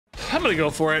I'm gonna go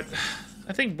for it.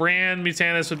 I think Brand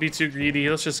Mutanus would be too greedy.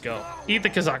 Let's just go. Eat the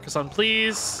Kazakusan,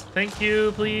 please. Thank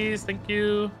you, please. Thank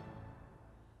you.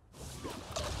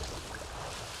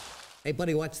 Hey,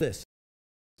 buddy, watch this.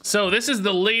 So this is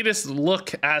the latest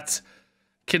look at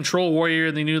Control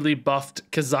Warrior, the newly buffed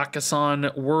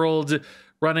Kazakusan world,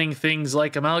 running things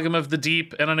like Amalgam of the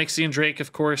Deep and Onyxian Drake,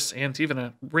 of course, and even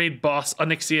a raid boss,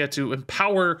 Onyxia, to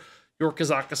empower your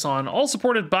Kazakusan, all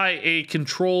supported by a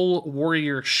Control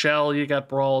Warrior shell. You got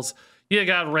brawls, you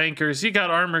got rankers, you got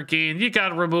armor gain, you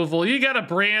got removal, you got a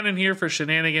brand in here for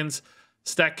shenanigans.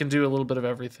 Stack can do a little bit of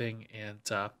everything, and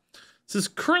this is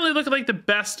currently looking like the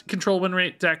best control win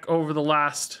rate deck over the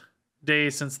last day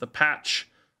since the patch.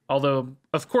 Although,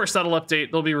 of course, that'll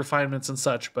update. There'll be refinements and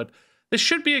such, but this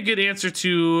should be a good answer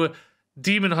to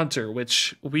Demon Hunter,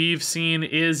 which we've seen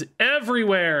is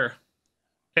everywhere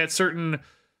at certain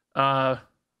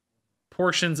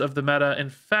portions of the meta. In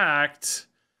fact,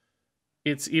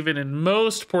 it's even in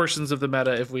most portions of the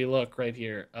meta if we look right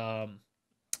here.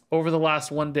 Over the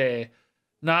last one day,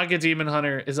 Naga Demon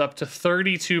Hunter is up to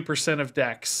 32% of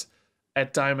decks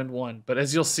at Diamond 1. But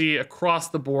as you'll see across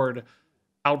the board,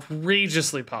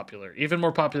 outrageously popular. Even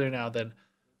more popular now than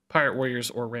Pirate Warriors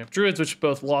or Ramp Druids, which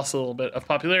both lost a little bit of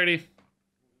popularity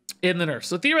in the nerf.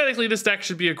 So theoretically, this deck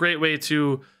should be a great way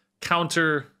to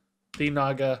counter the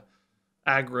Naga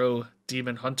aggro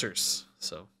Demon Hunters.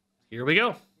 So here we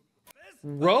go.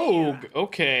 Rogue.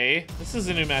 Okay. This is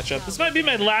a new matchup. This might be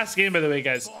my last game, by the way,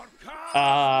 guys.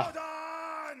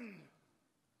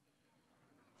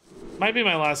 Might be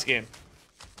my last game.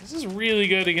 This is really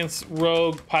good against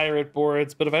rogue pirate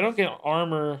boards, but if I don't get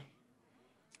armor,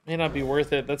 may not be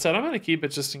worth it. That said, I'm going to keep it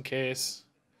just in case.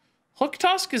 Hook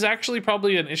Tusk is actually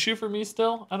probably an issue for me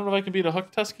still. I don't know if I can beat a Hook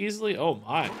Tusk easily. Oh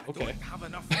my, okay.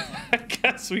 I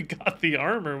guess we got the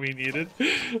armor we needed.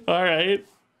 All right,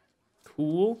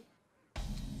 cool.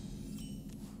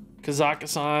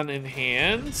 Kazakusan in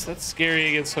hand. That's scary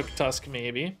against Hook Tusk,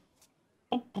 maybe.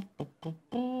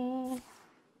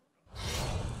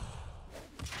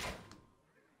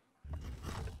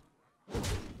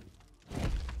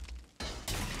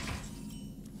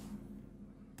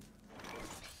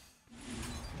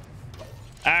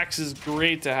 Axe is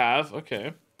great to have.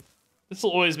 Okay. This will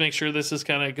always make sure this is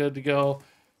kind of good to go.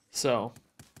 So.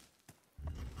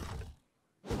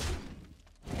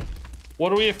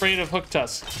 What are we afraid of Hook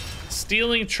Tusk?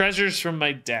 Stealing treasures from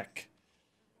my deck.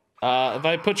 If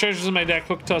I put treasures in my deck,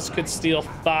 Hook Tusk could steal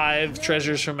 5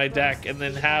 treasures from my deck and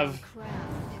then have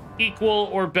equal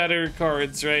or better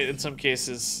cards, right, in some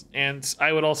cases. And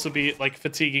I would also be, like,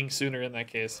 fatiguing sooner in that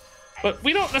case. But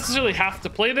we don't necessarily have to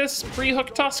play this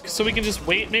pre-Hook Tusk, so we can just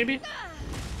wait, maybe.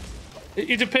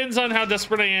 It depends on how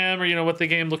desperate I am or, you know, what the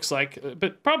game looks like.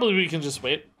 But probably we can just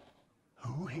wait.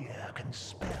 Who here can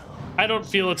spell? I don't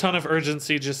feel a ton of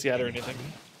urgency just yet or anything.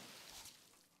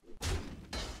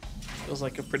 Feels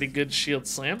like a pretty good shield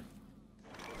slam.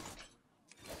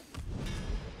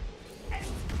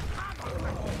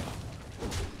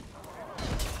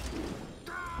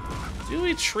 Do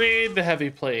we trade the heavy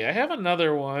play? I have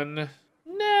another one.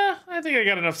 Nah, I think I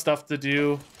got enough stuff to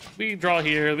do. We draw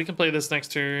here. We can play this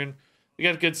next turn. We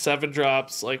got good 7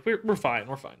 drops. Like, we're fine.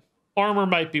 We're fine. Armor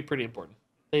might be pretty important.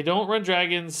 They don't run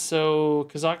dragons, so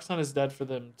Kazakusan is dead for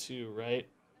them too, right?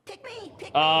 Pick me,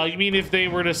 pick You mean if they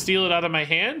were to steal it out of my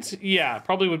hand? Yeah,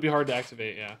 probably would be hard to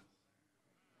activate, yeah.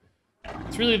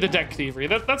 It's really the deck thievery.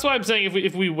 That's why I'm saying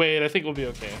if we wait, I think we'll be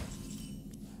okay.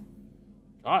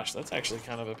 Gosh, that's actually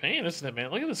kind of a pain, isn't it,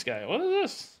 man? Look at this guy. What is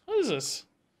this? What is this?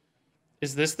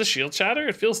 Is this the shield chatter?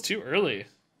 It feels too early.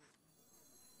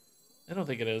 I don't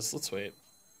think it is. Let's wait.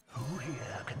 Who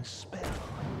here can spell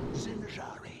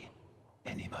Zinjari?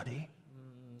 Anybody?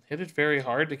 Hit it very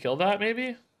hard to kill that,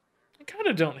 maybe? I kind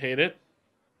of don't hate it.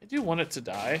 I do want it to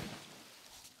die.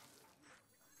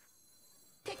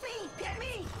 Pick me, pick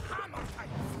me.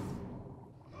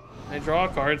 I draw a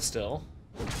card still.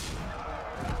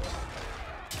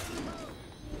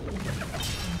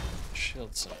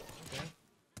 Shield set. Okay.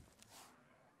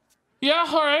 Yeah,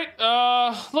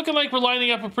 alright. Looking like we're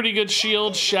lining up a pretty good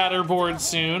shield shatter board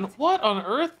soon. What on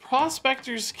earth?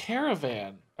 Prospector's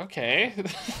Caravan. Okay.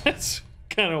 That's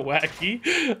kind of wacky.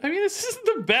 I mean, this isn't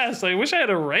the best. I wish I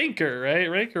had a Ranker, right?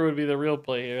 Ranker would be the real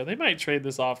play here. They might trade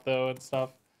this off, though, and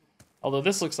stuff. Although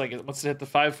this looks like it wants to hit the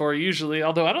 5-4 usually.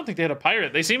 Although I don't think they hit a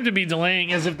pirate. They seem to be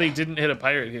delaying as if they didn't hit a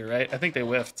pirate here, right? I think they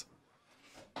whiffed.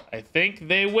 I think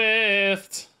they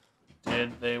whiffed.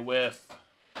 Did they whiff?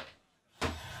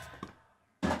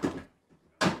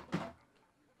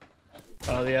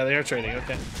 Oh, yeah, they are trading.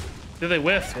 Okay. Did they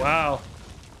whiff? Wow.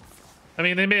 I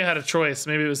mean, they may have had a choice.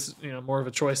 Maybe it was, you know, more of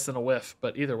a choice than a whiff,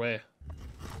 but either way.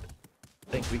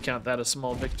 I think we count that a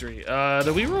small victory.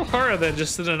 Do we Rokara then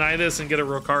just to deny this and get a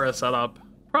Rokara set up?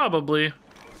 Probably.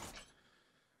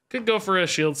 Could go for a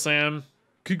Shield Sam.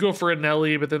 Could go for a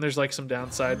Nelly, but then there's like some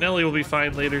downside. Nelly will be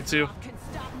fine later too.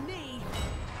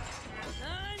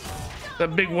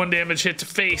 That big 1 damage hit to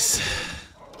face.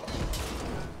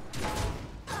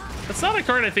 That's not a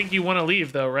card I think you want to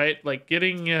leave though, right? Like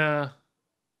getting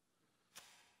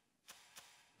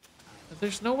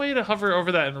there's no way to hover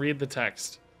over that and read the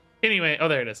text. Anyway, oh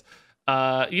there it is.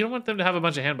 You don't want them to have a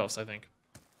bunch of hand buffs, I think.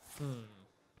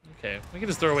 Okay, we can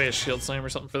just throw away a Shield Slam or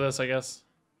something for this, I guess.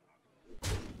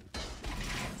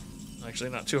 Actually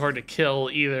not too hard to kill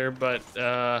either, but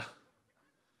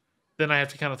then I have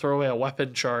to kind of throw away a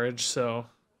weapon charge, so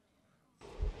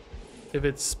if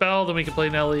it's spell, then we can play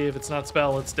Nelly. If it's not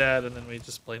spell, it's dead, and then we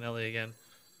just play Nelly again.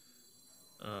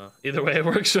 Either way, it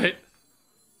works, right?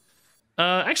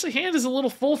 Actually, hand is a little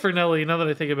full for Nelly, now that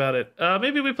I think about it.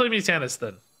 Maybe we play Mutanus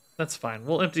then. That's fine.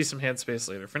 We'll empty some hand space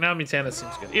later. For now, Mutanus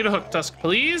seems good. Eat a Hook Tusk,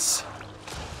 please.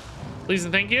 Please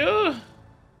and thank you.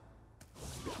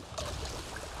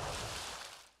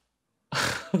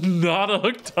 Not a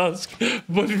Hook Tusk,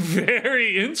 but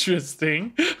very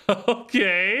interesting.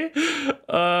 Okay.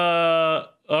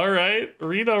 All right.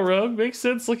 Reno Rogue makes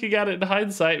sense looking at it in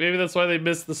hindsight. Maybe that's why they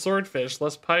missed the Swordfish.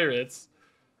 Less pirates.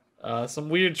 Some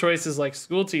weird choices like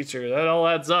School Teacher. That all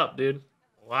adds up, dude.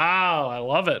 Wow. I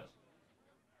love it.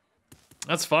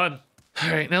 That's fun.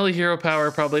 All right. Nelly Hero Power.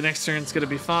 Probably next turn's going to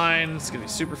be fine. It's going to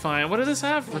be super fine. What did this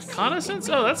have? Reconnaissance?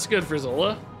 Oh, that's good for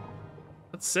Zola.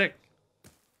 That's sick.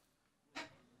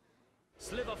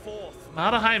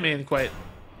 Not a high main quite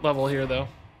level here, though.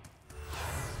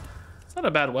 It's not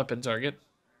a bad weapon target.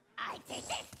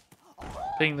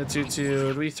 Ping the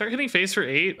 2/2. Do we start hitting face for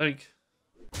 8? Like,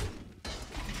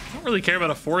 I don't really care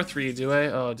about a 4/3, do I?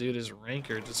 Oh, dude, his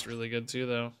Ranker just really good too,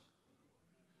 though.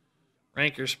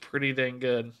 Ranker's pretty dang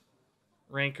good.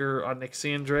 Ranker on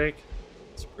Nixian Drake.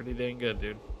 It's pretty dang good,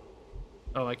 dude.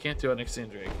 Oh, I can't do a Nixian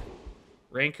Drake.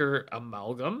 Ranker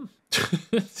Amalgam?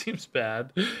 Seems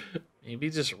bad. Maybe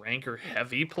just Ranker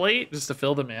Heavy Plate just to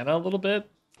fill the mana a little bit.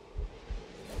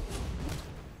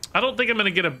 I don't think I'm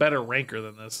gonna get a better Ranker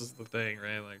than this is the thing,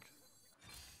 right? Like,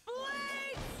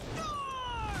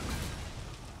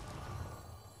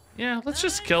 yeah, let's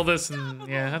just kill this and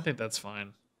yeah, I think that's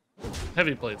fine.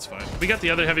 Heavy Plate's fine. We got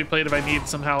the other Heavy Plate if I need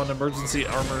somehow an emergency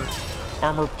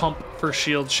armor pump for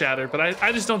Shield Shatter, but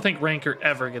I just don't think Ranker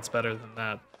ever gets better than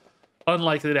that.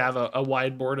 Unlikely to have a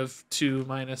wide board of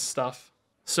 2- stuff.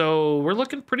 So we're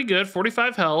looking pretty good.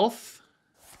 45 health.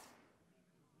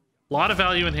 A lot of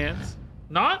value in hands.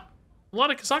 Not a lot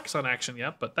of Kazakusan action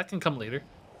yet, but that can come later.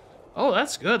 Oh,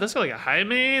 that's good. That's got like a high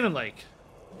main and like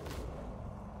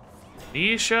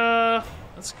Nisha.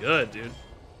 That's good, dude.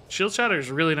 Shield Shatter is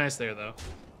really nice there, though.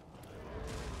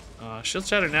 Shield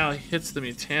Shatter now hits the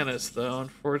Mutanus, though,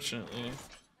 unfortunately.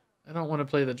 I don't want to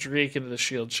play the Drake into the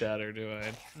Shield Shatter, do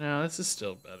I? No, this is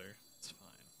still better. It's fine.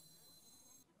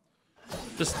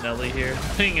 Just Nelly here.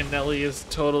 Ping and Nelly is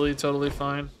totally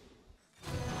fine.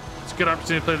 It's a good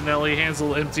opportunity to play the Nelly. Hand's a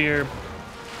little emptier.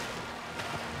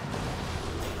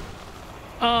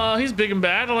 He's big and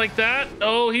bad. I like that.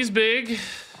 Oh, he's big.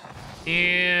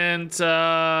 And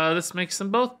this makes them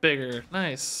both bigger.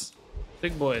 Nice.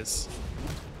 Big boys.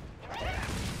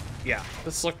 Yeah,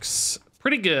 this looks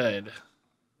pretty good.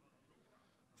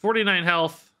 49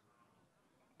 health.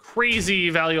 Crazy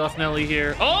value off Nelly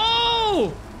here.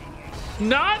 Oh!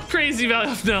 Not crazy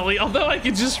value off Nelly, although I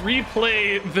could just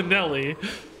replay the Nelly.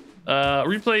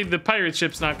 Replay the pirate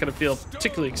ship's not gonna feel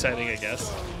particularly exciting, I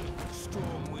guess.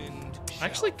 I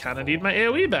actually kind of need my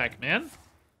AoE back, man.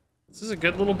 This is a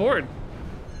good little board.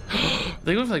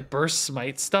 They go for like burst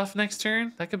smite stuff next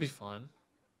turn. That could be fun.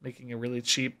 Making a really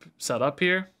cheap setup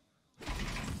here.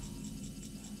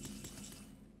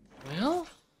 Well,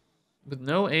 with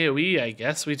no AoE, I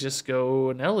guess we just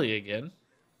go Nelly again.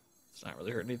 It's not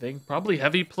really hurt anything. Probably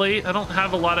Heavy Plate. I don't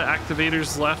have a lot of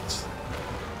activators left.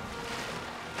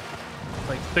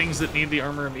 Like things that need the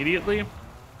armor immediately.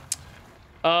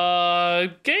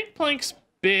 Gangplank's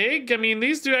big. I mean,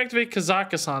 these do activate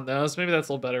Kazakusan though, so maybe that's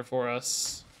a little better for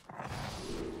us.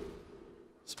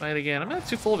 Smite again. I'm not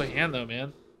too full of a hand though,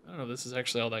 man. I don't know if this is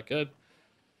actually all that good.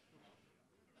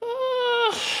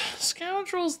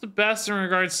 Scoundrel's the best in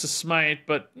regards to Smite,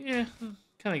 but yeah,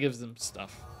 kind of gives them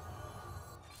stuff.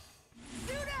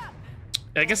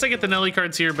 I guess I get the Nelly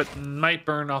cards here, but might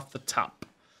burn off the top.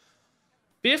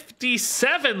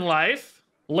 57 life.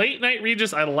 Late night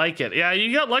Regis, I like it. Yeah,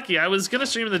 you got lucky. I was gonna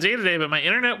stream in the day today, but my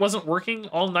internet wasn't working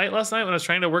all night last night when I was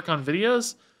trying to work on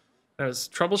videos. I was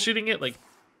troubleshooting it like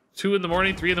 2 in the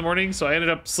morning, 3 in the morning, so I ended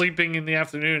up sleeping in the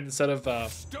afternoon instead of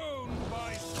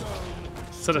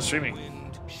streaming.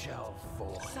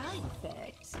 Side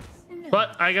effects.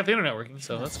 But I got the internet working,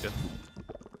 so that's good.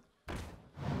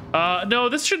 No,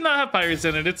 this should not have pirates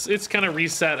in it. It's kind of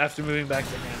reset after moving back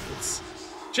to hand. It's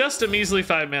just a measly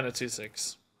 5 mana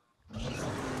 2/6.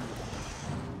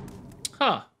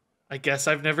 Huh. I guess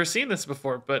I've never seen this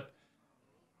before, but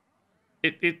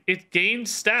it gained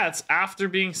stats after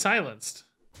being silenced.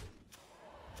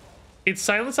 It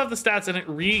silenced off the stats and it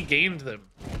regained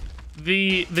them.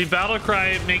 The battle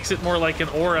cry makes it more like an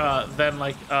aura than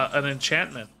like an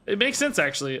enchantment. It makes sense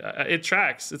actually. It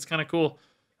tracks. It's kind of cool.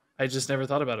 I just never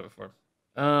thought about it before.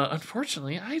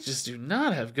 Unfortunately, I just do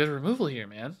not have good removal here,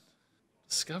 man.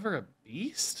 Discover a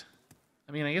beast?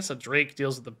 I mean, I guess a Drake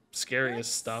deals with the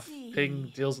scariest stuff.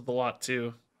 Ping deals with a lot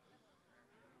too.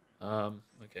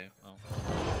 Okay, well,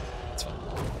 it's fine.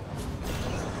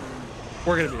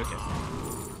 We're gonna be okay.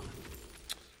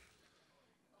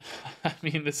 I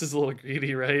mean, this is a little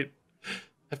greedy, right?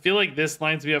 I feel like this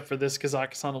lines me up for this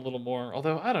Kazakusan a little more.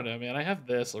 Although, I don't know, man. I have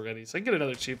this already, so I can get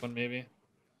another cheap one, maybe.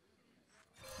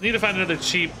 Need to find another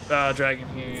cheap dragon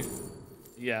here.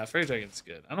 Yeah, Fairy Dragon's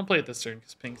good. I don't play it this turn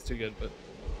because Pink's too good, but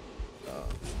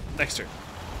next turn.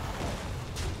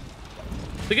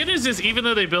 The good news is, even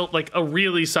though they built like a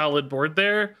really solid board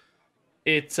there,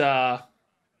 it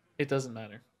doesn't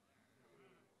matter.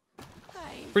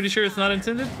 Pretty sure it's not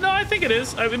intended? No, I think it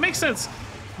is. It makes sense.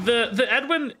 The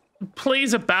Edwin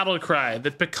plays a battle cry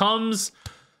that becomes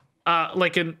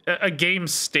like a game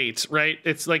state, right?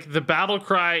 It's like the battle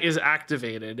cry is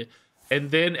activated,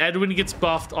 and then Edwin gets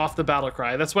buffed off the battle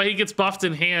cry. That's why he gets buffed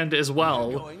in hand as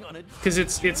well, because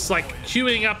it's like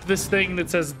queuing up this thing that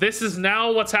says this is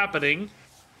now what's happening.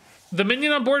 The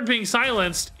minion on board being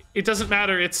silenced, it doesn't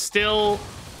matter. It's still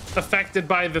affected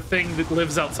by the thing that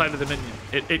lives outside of the minion.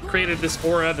 It created this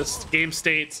aura, this game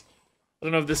state. I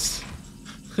don't know if this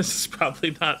is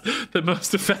probably not the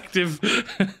most effective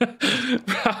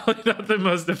probably not the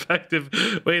most effective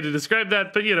way to describe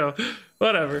that, but you know,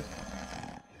 whatever.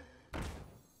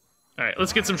 All right,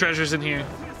 let's get some treasures in here.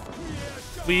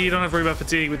 We don't have to worry about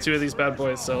fatigue with 2 of these bad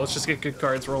boys, so let's just get good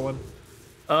cards rolling.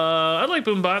 I like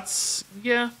boombots.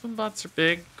 Yeah, boombots are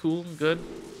big, cool, and good.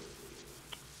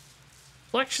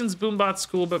 Collections, boombot's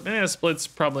cool, but Banana Split's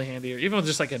probably handier. Even with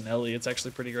just like a Nelly, it's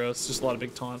actually pretty gross. Just a lot of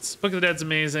big taunts. Book of the Dead's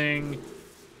amazing.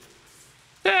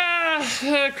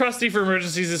 Krusty for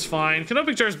emergencies is fine.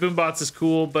 Canopic Jar's boombots is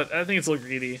cool, but I think it's a little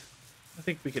greedy. I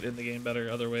think we could end the game better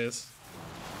other ways.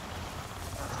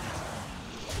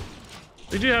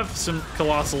 We do have some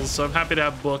Colossals, so I'm happy to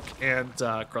have Book and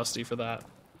Krusty for that.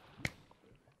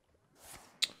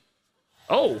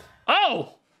 Oh!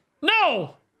 Oh!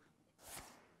 No!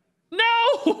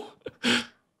 No!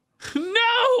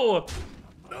 No!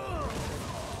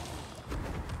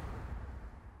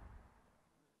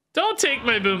 Don't take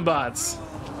my boombots.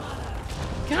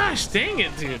 Gosh, dang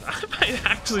it, dude. I might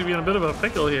actually be in a bit of a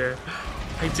pickle here.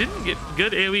 I didn't get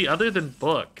good AoE other than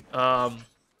Book. Does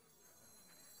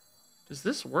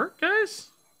this work, guys?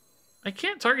 I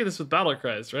can't target this with battle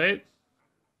cries, right?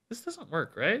 This doesn't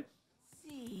work, right?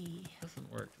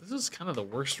 Doesn't work. This is kind of the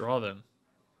worst draw then.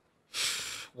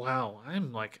 Wow,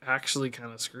 I'm like actually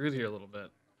kind of screwed here a little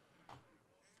bit.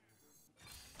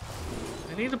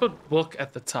 I need to put Book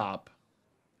at the top.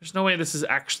 There's no way this is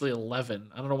actually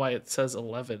 11. I don't know why it says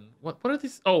 11. What are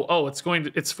these? Oh,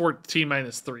 it's 14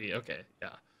 minus 3. Okay, yeah.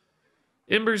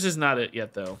 Embers is not it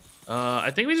yet though.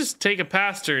 I think we just take a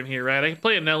pass turn here, right? I can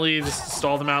play a Nelly, just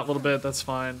stall them out a little bit. That's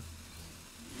fine.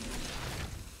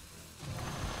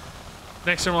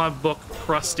 Next turn we'll have Book,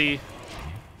 Krusty.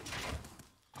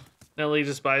 Nelly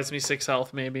just buys me 6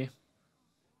 health, maybe.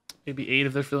 Maybe 8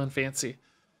 if they're feeling fancy.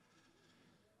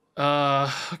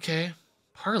 Okay.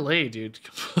 Parlay, dude.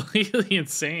 Completely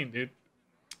insane, dude.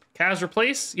 Kaz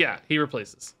replace? Yeah, he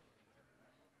replaces.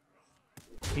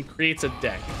 He creates a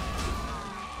deck.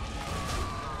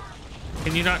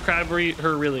 Can you not crab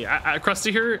her, really?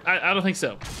 Krusty her? I don't think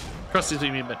so. Krusty's what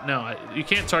you mean, but no, you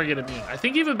can't target immune. I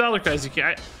think even Battle Cries you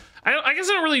can. I guess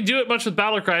I don't really do it much with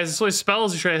Battle Cries. It's always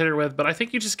spells you try to hit her with, but I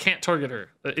think you just can't target her.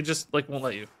 It just like won't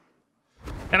let you.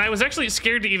 And I was actually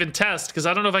scared to even test because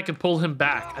I don't know if I can pull him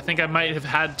back. I think I might have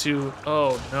had to.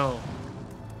 Oh no.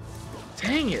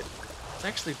 Dang it. It's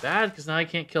actually bad because now I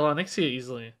can't kill Onyxia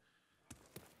easily.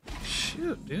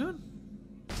 Shoot, dude.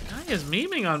 This guy is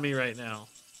memeing on me right now.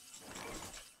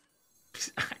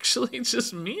 He's actually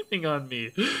just memeing on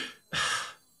me.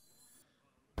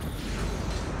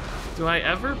 Do I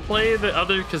ever play the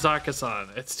other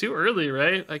Kazakusan? It's too early,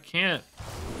 right? I can't.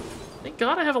 Thank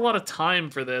God I have a lot of time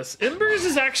for this. Embers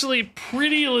is actually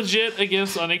pretty legit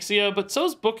against Onyxia, but so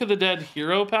is Book of the Dead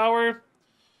hero power.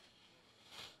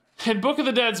 And Book of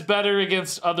the Dead's better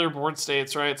against other board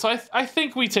states, right? So I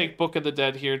think we take Book of the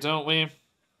Dead here, don't we?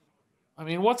 I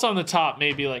mean, what's on the top?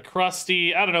 Maybe like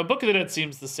Krusty. I don't know. Book of the Dead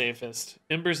seems the safest.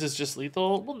 Embers is just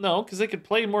lethal. Well, no, because they could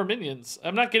play more minions.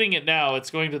 I'm not getting it now. It's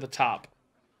going to the top.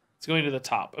 It's going to the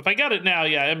top. If I got it now,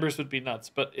 yeah, Embers would be nuts,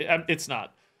 but it's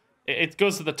not. It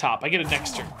goes to the top. I get it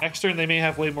next turn. Next turn, they may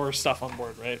have way more stuff on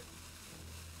board, right?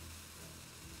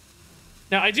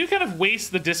 Now, I do kind of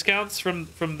waste the discounts from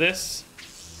this,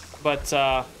 but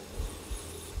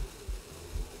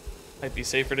might be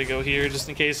safer to go here just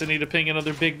in case I need to ping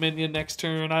another big minion next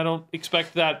turn. I don't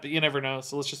expect that, but you never know,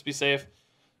 so let's just be safe.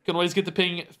 Can always get the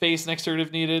ping face next turn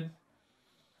if needed.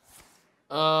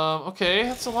 Okay,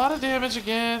 that's a lot of damage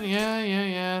again.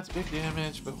 Yeah, it's big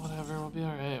damage, but whatever, we'll be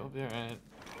alright,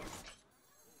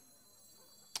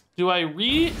 Do I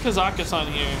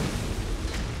re-Kazakusan here?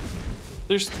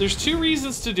 There's two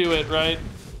reasons to do it, right?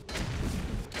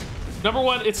 Number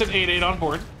one, it's an 8/8 on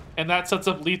board, and that sets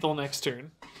up lethal next turn.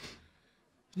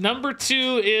 Number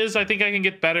two is I think I can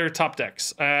get better top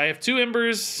decks. I have 2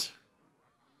 Embers.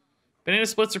 Banana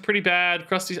Splits are pretty bad.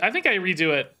 Krusty's, I think I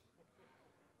redo it.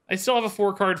 I still have a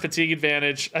 4-card fatigue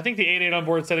advantage. I think the 8/8 on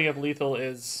board setting up lethal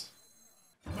is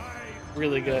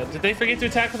really good. Did they forget to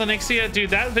attack with Onyxia? Dude,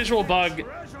 that visual bug,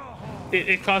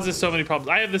 it causes so many problems.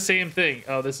 I have the same thing.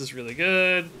 Oh, this is really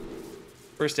good.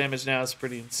 First damage now is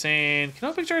pretty insane.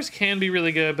 Canoptic Jars can be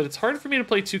really good, but it's hard for me to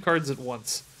play 2 cards at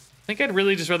once. I think I'd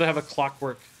really just rather have a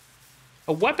Clockwork.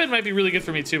 A weapon might be really good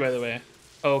for me too, by the way.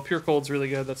 Oh, Pure Cold's really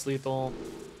good. That's lethal.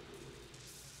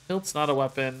 Hilt's not a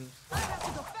weapon.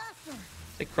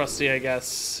 Take Krusty, I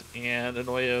guess. And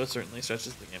Anoyo certainly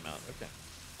stretches the game out. Okay.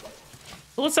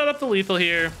 So let's set up the lethal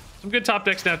here. Some good top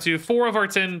decks now too. 4 of our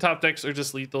 10 top decks are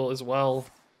just lethal as well.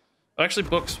 Actually,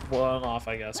 Book's one off,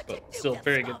 I guess, but still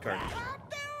very good card.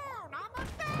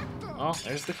 Oh,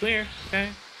 there's the clear. Okay,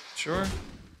 sure.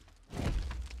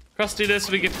 Krusty this,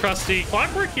 we get Krusty.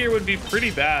 Clockwork here would be pretty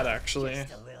bad, actually.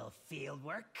 Just a little field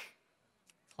work.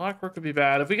 Clockwork would be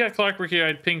bad. If we got Clockwork here,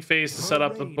 I'd ping face to set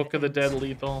up the Book of the Dead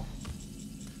lethal.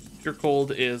 Pure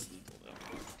Cold is lethal.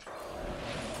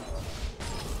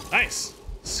 Nice.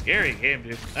 Scary game,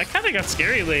 dude. That kind of got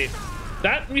scary late.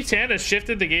 That Mutana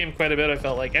shifted the game quite a bit, I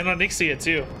felt like. And Onyxia,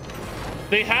 too.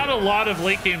 They had a lot of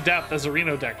late game depth as a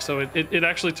Reno deck, so it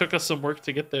actually took us some work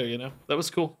to get there, you know? That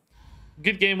was cool.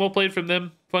 Good game, well played from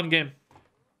them. Fun game.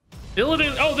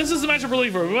 Illidan. Oh, this is the matchup we're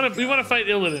looking for. We want to fight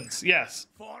Illidans. Yes.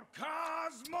 Now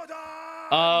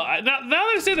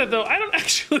that I say that though, I don't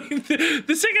actually.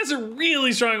 This deck has a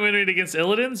really strong win rate against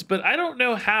Illidans, but I don't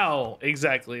know how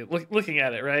exactly. Looking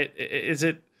at it, right? Is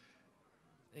it?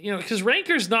 You know, because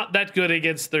Ranker's not that good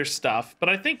against their stuff, but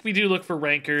I think we do look for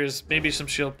Rankers, maybe some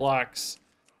shield blocks.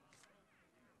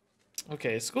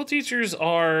 Okay, school teachers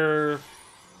are.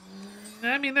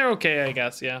 I mean, they're okay, I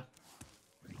guess. Yeah.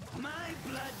 My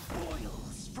blood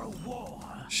boils for war.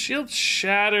 Shield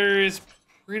Shatter is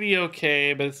pretty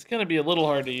okay, but it's gonna be a little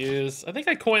hard to use. I think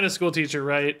I coined a school teacher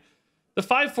right. The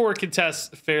 5/4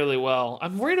 contests fairly well.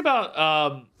 I'm worried about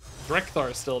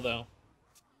Drekthar still though.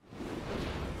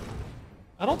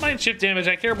 I don't mind chip damage.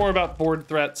 I care more about board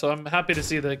threat, so I'm happy to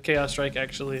see the Chaos Strike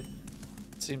actually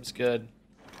seems good.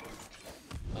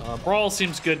 Brawl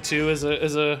seems good too as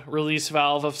a release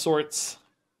valve of sorts.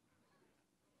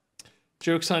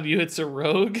 Joke's on you, it's a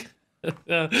rogue. I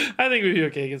think we'd be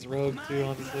okay against rogue too,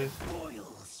 honestly.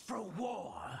 For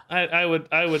war. I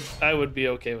would be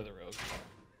okay with a rogue.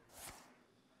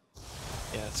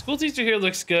 Yeah, school teacher here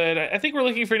looks good. I think we're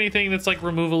looking for anything that's like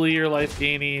removal-y or life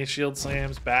gainy. Shield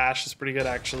slams, bash is pretty good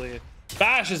actually.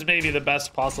 Bash is maybe the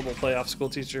best possible playoff school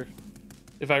teacher,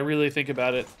 if I really think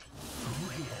about it. Who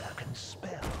here can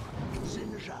spell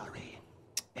Zinjari?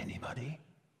 Anybody?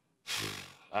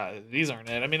 These aren't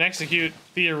it. I mean, execute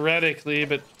theoretically,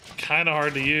 but kind of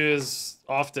hard to use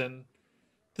often.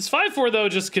 This 5/4 though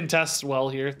just contests well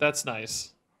here. That's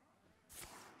nice.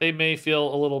 They may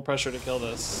feel a little pressure to kill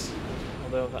this.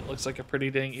 Although that looks like a pretty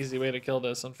dang easy way to kill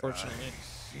this, unfortunately.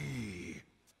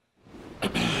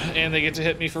 And they get to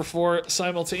hit me for 4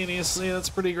 simultaneously. That's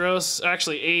pretty gross.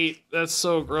 Actually, 8. That's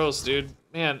so gross, dude.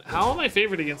 Man, how am I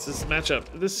favored against this matchup?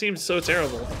 This seems so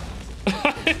terrible.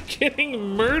 I'm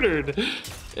getting murdered.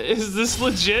 Is this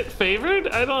legit favored?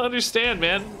 I don't understand,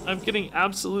 man. I'm getting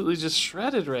absolutely just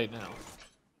shredded right now.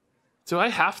 Do I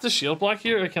have to shield block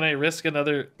here, or can I risk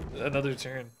another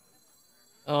turn?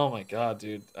 Oh my god,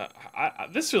 dude.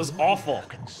 This feels awful.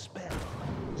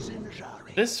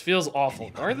 This feels awful.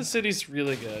 Guard the City's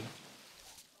really good.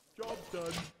 Job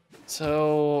done.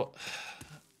 So,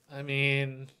 I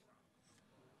mean,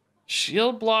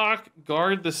 shield block,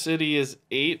 guard the city is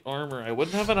 8 armor. I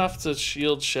wouldn't have enough to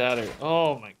shield shatter.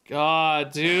 Oh my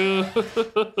god, dude.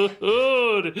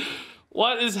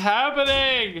 What is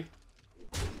happening?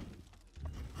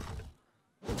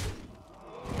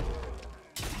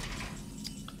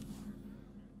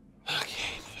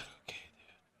 Okay, dude.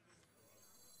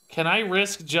 Can I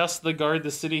risk just the guard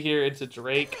the city here into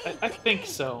Drake? I think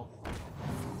so.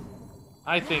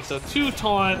 I think so. 2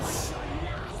 taunts.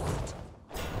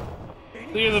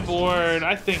 Clear the board.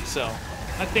 I think so.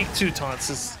 I think 2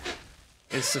 taunts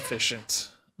is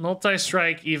sufficient.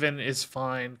 Multi-strike even is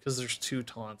fine because there's 2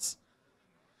 taunts.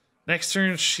 Next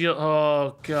turn, shield.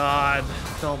 Oh god,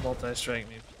 don't multi-strike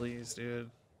me, please, dude.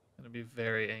 I'm gonna be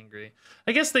very angry.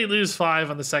 I guess they lose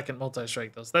 5 on the second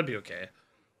multi-strike though, so that'd be okay.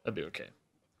 That'd be okay.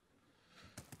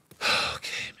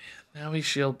 Okay, man. Now we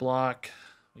shield block.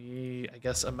 I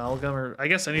guess amalgam, or I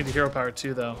guess I need the hero power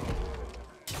too, though.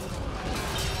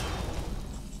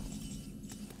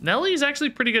 Nellie's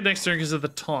actually pretty good next turn because of the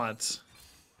taunt.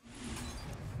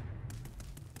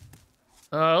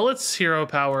 Let's hero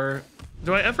power.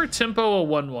 Do I ever tempo a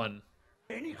 1/1?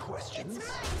 Any questions?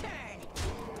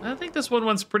 I think this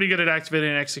 1/1's pretty good at activating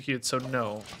and execute, so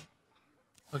no.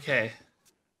 Okay.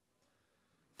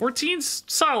 14's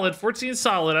solid. 14's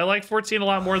solid. I like 14 a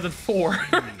lot more than 4,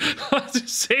 to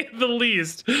say the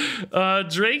least.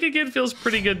 Drake again feels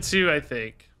pretty good too, I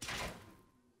think,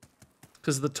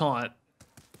 because of the taunt.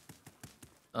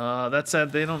 That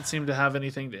said, they don't seem to have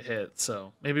anything to hit,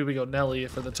 so maybe we go Nelly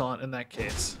for the taunt in that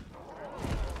case.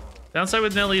 Downside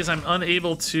with Nelly is I'm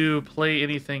unable to play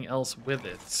anything else with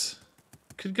it.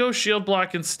 Could go shield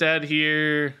block instead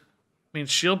here. I mean,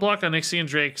 shield block on Ixion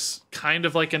Drake's kind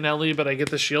of like a Nelly, but I get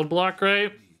the shield block,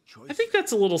 right? I think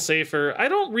that's a little safer. I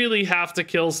don't really have to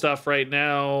kill stuff right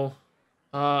now.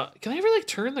 Can I ever, like,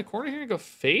 turn the corner here and go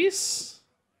face?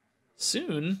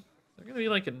 Soon. They're gonna be,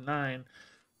 like, a 9.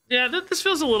 Yeah, this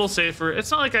feels a little safer.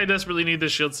 It's not like I desperately need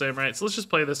this shield save, right? So let's just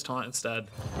play this taunt instead.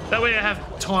 That way I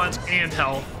have taunt and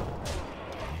health,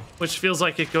 which feels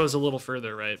like it goes a little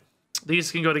further, right?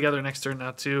 These can go together next turn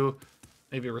now, too.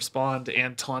 Maybe respond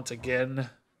and taunt again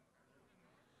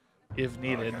if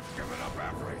needed.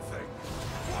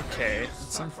 Okay,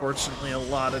 it's unfortunately a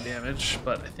lot of damage,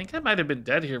 but I think I might have been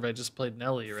dead here if I just played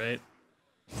Nelly, right?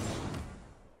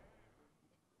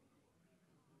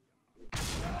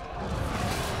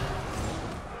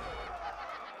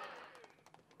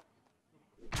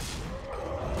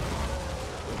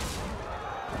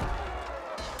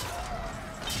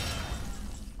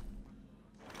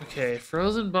 Okay,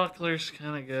 Frozen Buckler's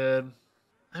kind of good.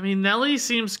 I mean, Nelly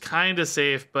seems kind of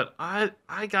safe, but I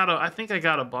think I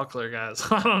got a Buckler, guys.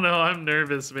 I don't know. I'm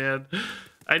nervous, man.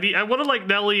 I want to like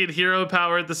Nelly and Hero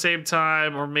Power at the same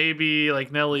time, or maybe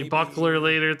like Nelly Buckler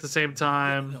later at the same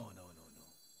time. No.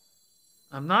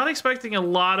 I'm not expecting a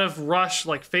lot of rush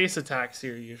like face attacks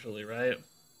here usually, right?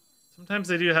 Sometimes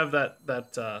they do have that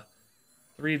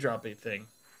 3-dropping thing.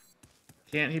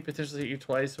 Can't he potentially hit you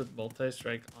twice with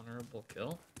multi-strike honorable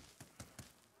kill?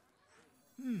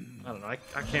 I don't know. I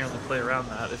can't really play around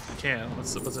that if you can.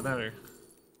 What's it matter?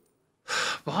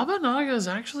 Baba Naga is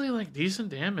actually like decent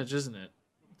damage, isn't it?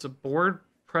 It's a board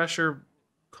pressure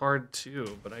card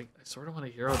too, but I sort of want a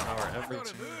hero power every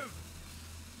turn.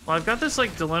 Well, I've got this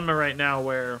like dilemma right now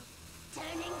where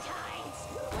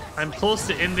I'm close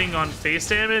to ending on face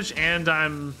damage and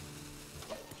I'm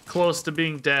close to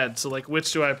being dead. So like,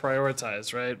 which do I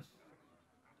prioritize, right?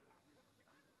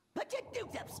 Put your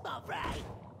dukes up, small fry.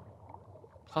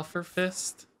 Puffer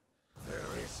Fist.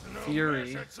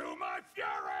 Fury.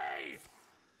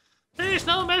 There's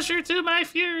no measure to my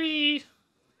fury.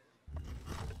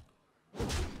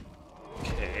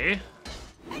 Okay.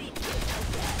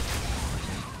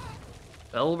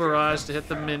 Fell Barrage to hit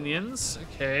the minions.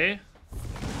 Okay.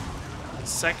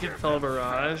 Second Fell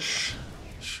Barrage.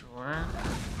 Sure.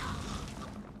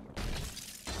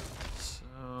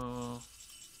 So,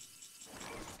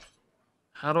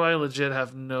 how do I legit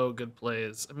have no good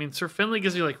plays? I mean, Sir Finley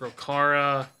gives you like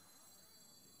Rokara.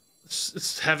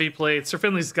 It's heavy play. Sir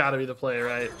Finley's got to be the play,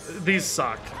 right? These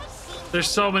suck. There's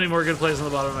so many more good plays on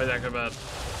the bottom of my deck, I bet.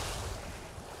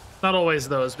 Not always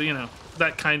those, but you know,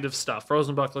 that kind of stuff.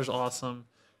 Frozen Buckler's awesome.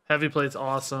 Heavy Plate's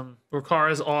awesome.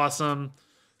 Rokara's awesome.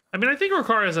 I mean, I think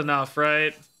Rokara's enough,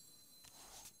 right?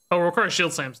 Oh, Rokara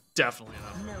Shield Slam's definitely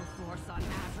enough. No force on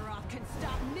Azeroth can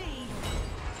stop me.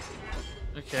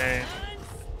 Okay.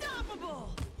 Unstoppable.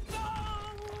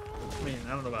 I mean,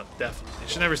 I don't know about definitely. I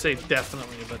should never say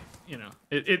definitely, but you know,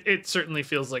 it certainly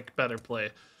feels like better play.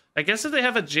 I guess if they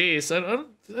have a Jace, I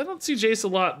don't see Jace a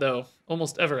lot though,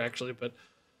 almost ever actually, but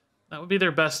That would be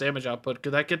their best damage output.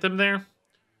 Could that get them there?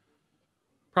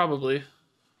 Probably.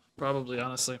 Probably,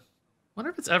 honestly.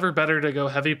 Wonder if it's ever better to go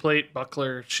heavy plate,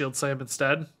 buckler, shield slam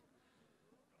instead.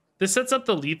 This sets up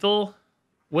the lethal.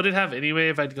 Would it have anyway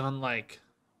if I'd gone like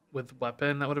with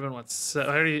weapon? That would have been what?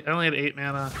 I only had 8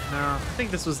 mana. No, I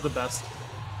think this was the best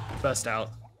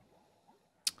out.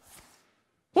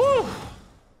 Woo!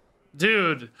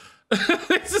 Dude.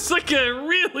 This is like a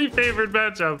really favored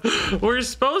matchup. We're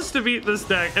supposed to beat this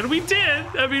deck, and we did.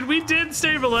 I mean, we did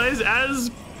stabilize as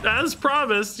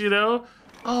promised, you know.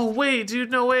 Oh wait,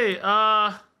 dude, no way.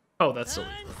 Oh, that's so.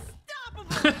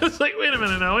 It's like, wait a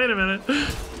minute now, wait a minute.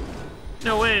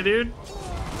 No way, dude.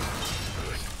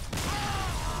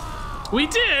 We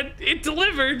did. It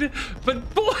delivered,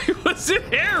 but boy, was it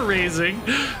hair raising.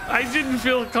 I didn't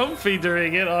feel comfy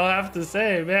during it. I'll have to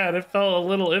say, man, it felt a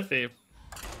little iffy.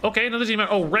 Okay, another Demon.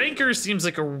 Oh, Ranker seems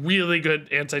like a really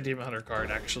good anti-Demon Hunter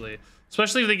card, actually.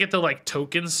 Especially if they get the like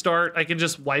token start. I can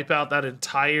just wipe out that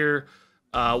entire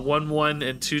 1/1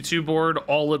 and 2/2 board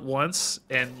all at once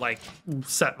and like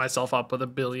set myself up with 1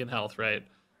 billion health, right?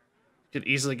 Could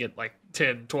easily get like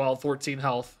 10, 12, 14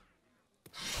 health.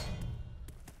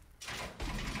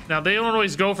 Now, they don't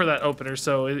always go for that opener,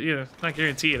 so, you know, not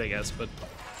guaranteed, I guess, but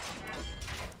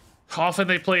often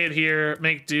they play it here,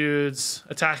 make dudes,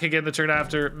 attack again the turn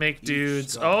after, make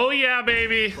dudes. Oh, yeah,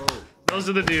 baby. Those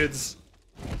are the dudes.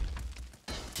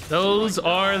 Those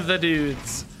are the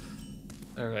dudes.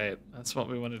 All right, that's what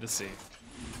we wanted to see.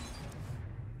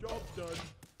 Job done.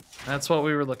 That's what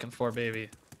we were looking for, baby.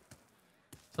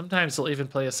 Sometimes they'll even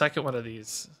play a second one of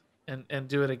these and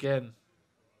do it again.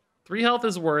 3 health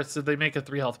is worse if they make a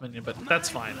 3 health minion, but that's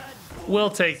fine.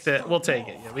 We'll take that. We'll take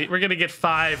it. Yeah, we're gonna get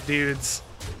 5 dudes.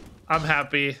 I'm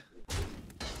happy.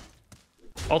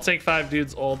 I'll take 5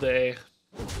 dudes all day.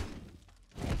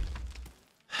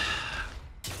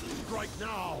 Right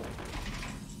now.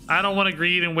 I don't want to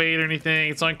greed and wait or anything.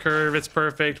 It's on curve. It's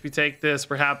perfect. We take this.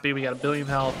 We're happy. We got 1 billion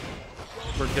health.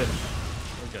 We're good.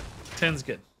 We're good. 10's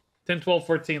good. 10, 12,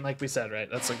 14, like we said, right?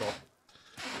 That's the goal.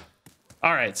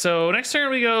 All right, so next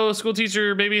turn we go school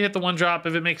teacher, maybe hit the 1-drop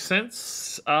if it makes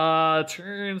sense.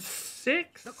 Turn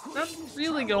 6, not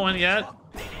really going yet.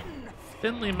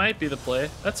 Finley might be the play.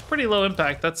 That's pretty low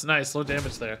impact. That's nice, low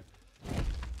damage there.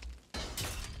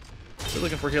 We're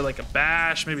looking for here like a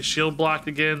bash, maybe shield blocked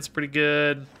again. It's pretty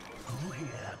good.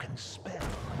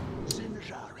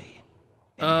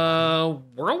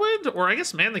 Whirlwind, or I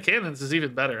guess man the cannons is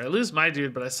even better. I lose my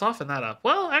dude, but I soften that up.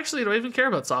 Well, actually, do I even care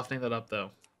about softening that up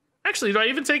though? Actually, do I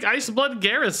even take Ice Blood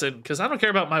Garrison? Because I don't care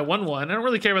about my 1/1. I don't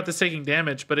really care about this taking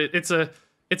damage, but it's a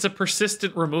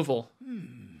persistent removal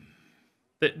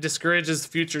that discourages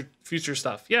future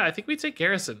stuff. Yeah, I think we take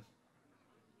Garrison.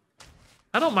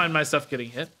 I don't mind my stuff getting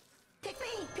hit. Pick me!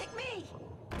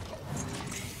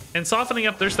 And softening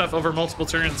up their stuff over multiple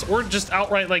turns, or just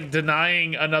outright like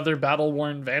denying another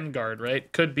battle-worn Vanguard,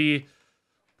 right? Could be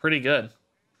pretty good.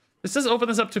 This does open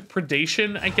this up to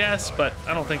predation, I guess, but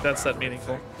I don't think that's that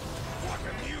meaningful.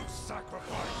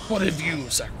 What have you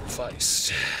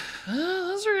sacrificed?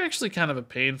 Those are actually kind of a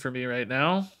pain for me right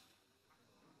now.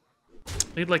 I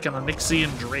need like an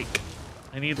Onyxian Drake.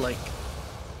 I need like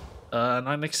an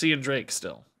Onyxian Drake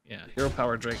still. Yeah, Hero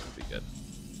Power Drake would be good.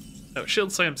 Oh,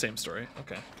 Shield Slam, same story.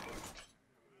 Okay.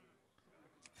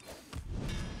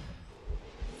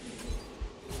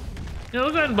 Yeah,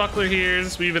 we'll go ahead and Buckler here,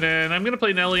 just weave it in. I'm gonna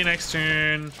play Nelly next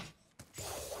turn.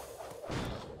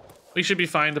 We should be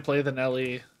fine to play the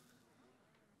Nelly.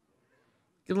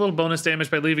 Get a little bonus damage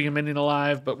by leaving a minion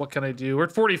alive, but what can I do? We're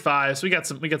at 45, so we got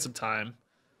some time.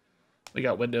 We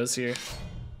got windows here.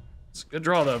 It's a good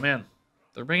draw though, man.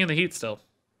 They're bringing the heat still.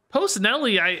 Post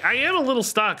Nelly, I am a little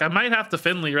stuck. I might have to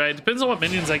Finley, right? Depends on what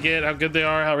minions I get, how good they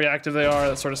are, how reactive they are,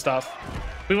 that sort of stuff.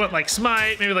 We want like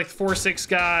Smite, maybe like 4/6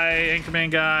 guy,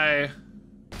 Anchorman guy.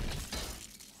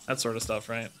 That sort of stuff,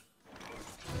 right?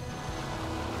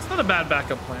 It's not a bad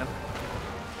backup plan.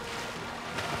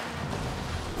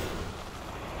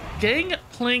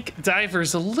 Gangplank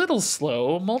Diver's a little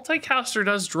slow. Multicaster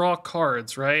does draw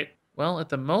cards, right? Well, at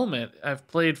the moment, I've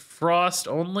played Frost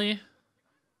only.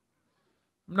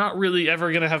 I'm not really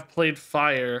ever gonna have played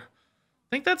Fire. I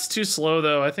think that's too slow,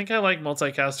 though. I think I like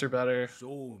Multicaster better.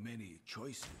 So many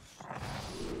choices.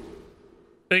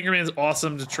 Anchorman's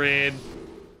awesome to trade.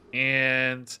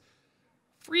 And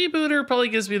Freebooter probably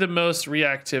gives me the most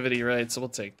reactivity, right? So we'll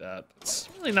take that. It's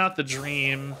really not the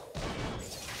dream.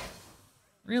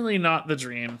 Really not the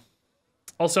dream.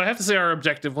 Also, I have to say our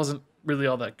objective wasn't really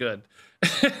all that good.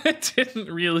 It didn't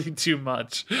really do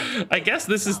much. I guess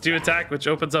this is 2 attack, which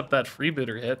opens up that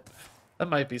Freebooter hit. That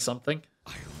might be something.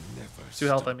 2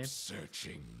 health, I mean.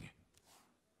 Searching.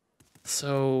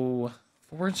 So,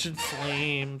 Forge and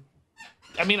Flame.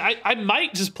 I mean, I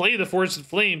might just play the Forge and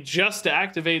Flame just to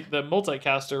activate the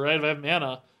multicaster, right? If I have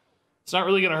mana. It's not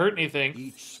really going to hurt anything.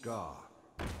 Each scar,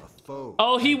 a foe.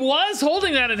 Oh, he was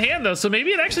holding that in hand, though, so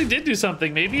maybe it actually did do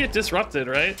something. Maybe it disrupted,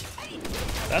 right?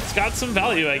 That's got some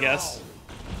value, I guess.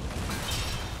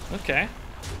 Okay.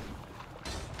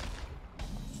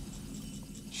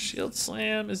 Shield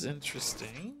Slam is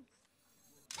interesting.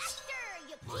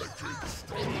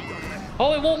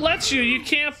 Oh, it won't let you. You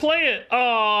can't play it.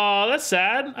 Oh, that's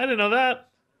sad. I didn't know that.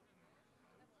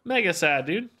 Mega sad,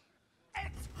 dude.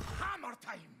 It's hammer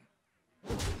time.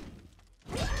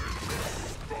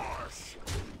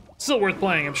 Still worth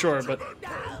playing, I'm sure, but...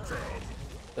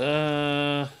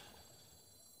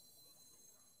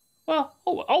 Well,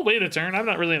 I'll wait a turn. I'm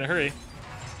not really in a hurry.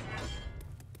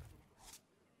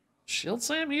 Shield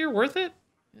Slam here, worth it?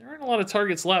 There aren't a lot of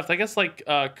targets left. I guess like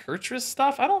Kurtrus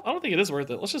stuff. I don't think it is worth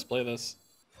it. Let's just play this.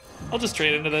 I'll just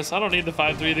trade into this. I don't need the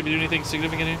 5/3 to do anything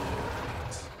significant here.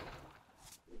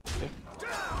 Okay.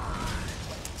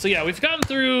 So yeah, we've gotten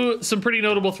through some pretty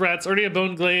notable threats. Already a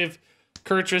Bone Glaive.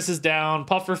 Kurtrus is down.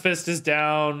 Puffer Fist is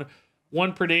down.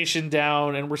 1 Predation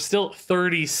down, and we're still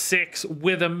 36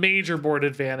 with a major board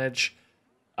advantage.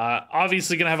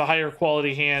 Obviously gonna have a higher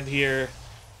quality hand here.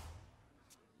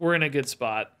 We're in a good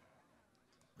spot.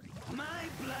 My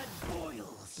blood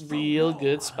boils. Real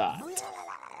good spot.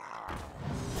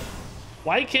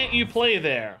 Why can't you play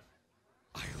there?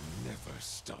 I'll never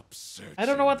stop searching. I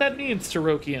don't know what that means,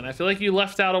 Tarokian. I feel like you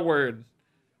left out a word.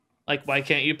 Like, why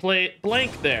can't you play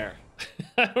blank there?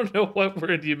 I don't know what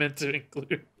word you meant to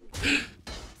include.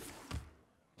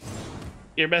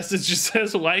 Your message just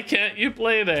says, why can't you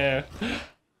play there?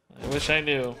 I wish I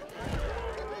knew.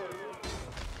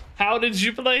 How did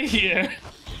you play here?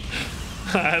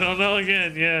 I don't know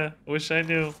again, yeah. Wish I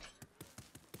knew.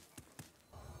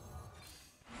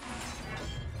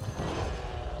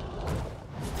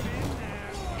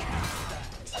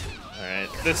 Alright,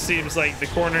 this seems like the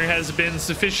corner has been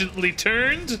sufficiently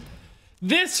turned.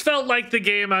 This felt like the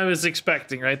game I was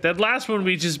expecting, right? That last one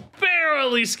we just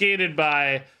barely skated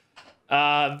by.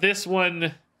 This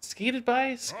one, skated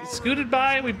by? Scooted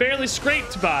by? We barely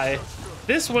scraped by.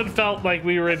 This one felt like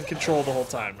we were in control the whole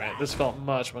time, right? This felt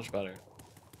much, much better.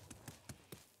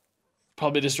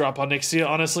 Probably just drop on Nixia,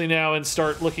 honestly, now and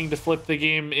start looking to flip the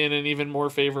game in an even more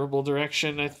favorable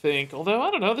direction, I think. Although, I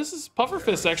don't know, this is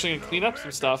Pufferfist actually gonna clean up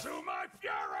some stuff.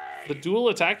 The dual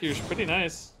attack here is pretty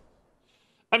nice.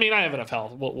 I mean, I have enough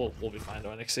health. We'll be fine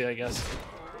on Nixia, I guess.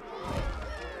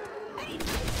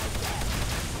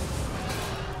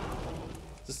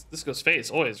 This goes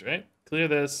face, always, right? Clear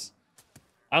this.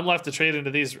 I'm left to trade into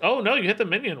these. Oh, no, you hit the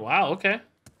minion. Wow, okay.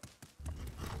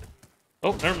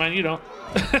 Oh, never mind, you don't.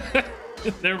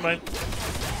 Never mind.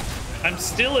 I'm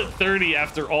still at 30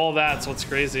 after all that's what's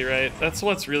crazy, right? That's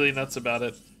what's really nuts about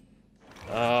it.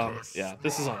 Yeah,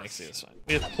 this is Onyxia, it's fine.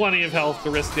 We have plenty of health to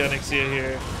risk the Onyxia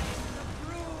here.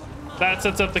 That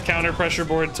sets up the counter pressure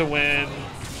board to win.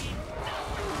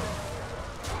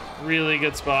 Really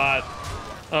good spot.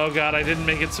 Oh god, I didn't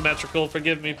make it symmetrical.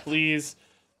 Forgive me, please.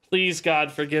 Please,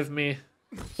 God, forgive me.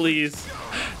 Please.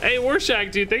 Hey,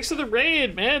 Warshak, dude, thanks for the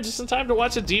raid, man. Just in time to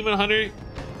watch a Demon Hunter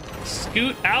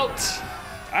scoot out.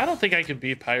 I don't think I can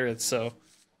beat Pirates, so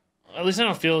at least I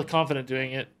don't feel confident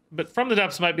doing it. But From the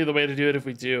Depths might be the way to do it if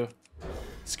we do.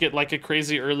 Let's get like a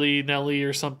crazy early Nelly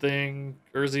or something.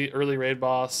 Early raid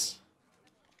boss.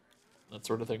 That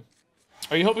sort of thing.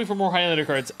 Are you hoping for more Highlander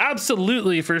cards?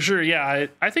 Absolutely, for sure. Yeah,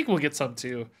 I think we'll get some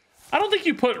too. I don't think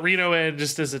you put Reno in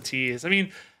just as a tease. I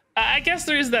mean, I guess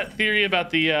there is that theory about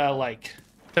the like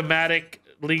thematic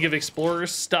League of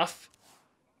Explorers stuff.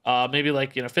 Maybe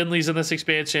like, you know, Finley's in this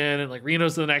expansion and like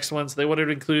Reno's in the next one, so they wanted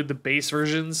to include the base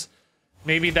versions.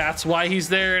 Maybe that's why he's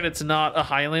there and it's not a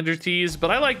Highlander tease,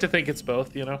 but I like to think it's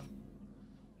both, you know?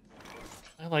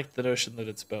 I like the notion that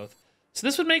it's both. So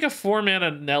this would make a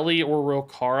 4-mana Nelly or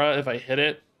Rokara if I hit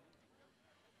it.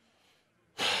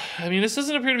 I mean, this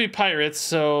doesn't appear to be Pirates,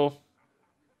 so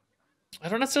I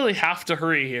don't necessarily have to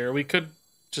hurry here. We could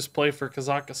just play for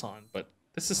Kazakusan, but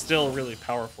this is still a really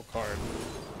powerful card.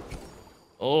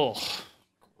 Oh,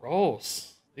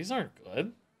 gross. These aren't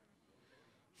good.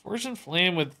 Forge and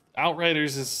Flame with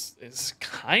Outriders is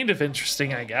kind of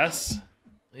interesting, I guess.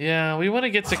 Yeah, we want to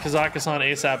get to Kazakusan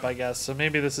ASAP, I guess, so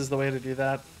maybe this is the way to do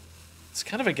that. It's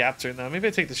kind of a gap turn, though. Maybe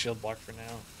I take the shield block for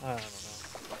now. I don't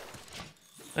know.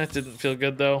 That didn't feel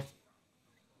good, though.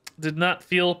 Did not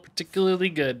feel particularly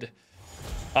good.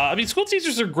 I mean, school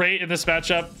teachers are great in this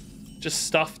matchup. Just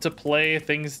stuff to play,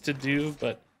 things to do,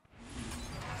 but...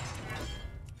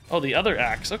 Oh, the other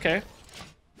axe. Okay.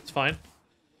 It's fine.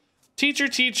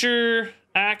 Teacher,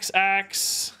 axe.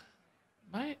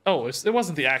 It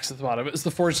wasn't the axe at the bottom. It was the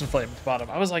Forged in Flame at the bottom.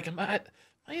 I was like, am I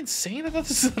insane? I thought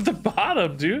this was at the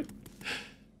bottom, dude.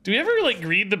 Do we ever like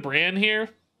read the brand here?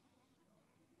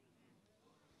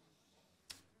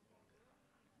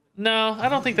 No, I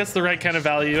don't think that's the right kind of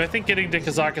value. I think getting to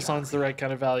Kazakusan's the right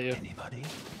kind of value. Anybody?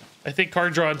 I think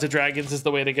card draw into dragons is the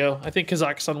way to go. I think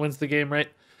Kazakusan wins the game, right?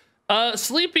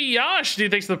 Sleepy Yash,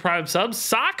 dude, thanks for the Prime sub.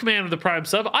 Sockman with the Prime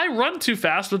sub. I run too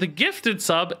fast with a gifted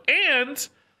sub and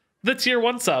the tier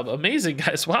 1 sub. Amazing,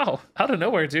 guys. Wow. Out of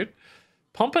nowhere, dude.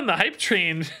 Pumping the hype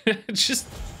train just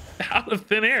out of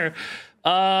thin air.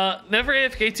 Never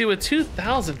AFK2 with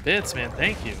 2,000 bits, man.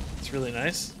 Thank you. It's really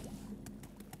nice.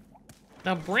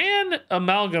 Now, Brand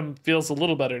Amalgam feels a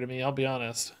little better to me, I'll be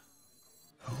honest.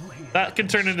 That can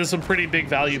turn into some pretty big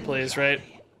value plays, right?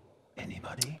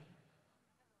 Anybody?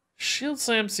 Shield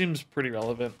Slam seems pretty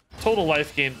relevant. Total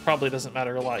life gain probably doesn't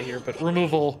matter a lot here, but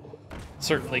removal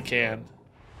certainly can.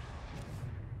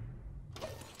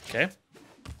 Okay.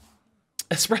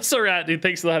 Espresso Rat, dude,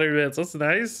 thanks for the 100 bits. That's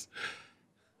nice.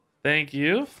 Thank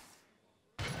you.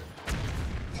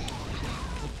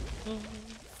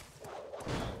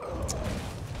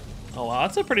 Oh, wow,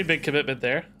 that's a pretty big commitment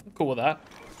there. I'm cool with that.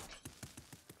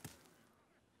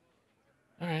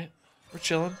 All right, we're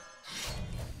chilling.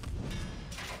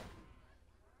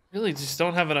 Really just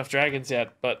don't have enough dragons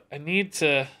yet, but I need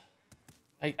to...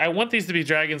 I want these to be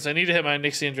dragons, so I need to hit my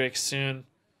Nixian Drake soon.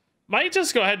 Might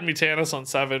just go ahead and Mutanis on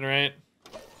 7, right?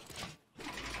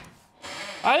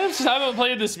 I just haven't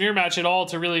played this mirror match at all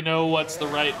to really know what's the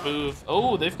right move.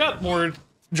 Oh, they've got more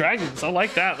dragons. I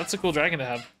like that. That's a cool dragon to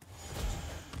have.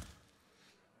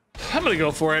 I'm gonna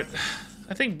go for it.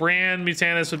 I think Brand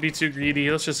Mutanis would be too greedy.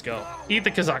 Let's just go. Eat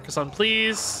the Kazakusan,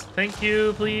 please. Thank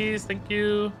you, please. Thank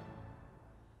you.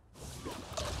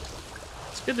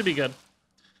 It's good to be good.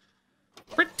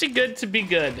 Pretty good to be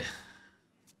good.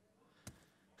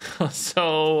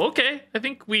 So, okay. I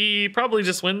think we probably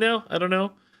just win now. I don't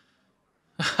know.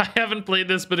 I haven't played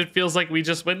this, but it feels like we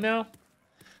just win now.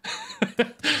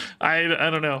 I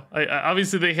don't know.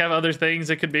 Obviously, they have other things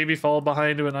that could maybe fall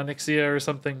behind to an Onyxia or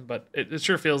something, but it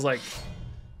sure feels like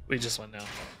we just win now.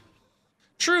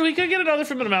 True, he could get another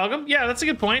from an Amalgam. Yeah, that's a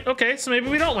good point. Okay, so maybe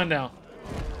we don't win now.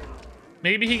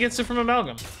 Maybe he gets it from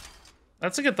Amalgam.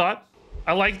 That's a good thought.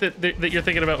 I like that you're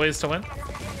thinking about ways to win.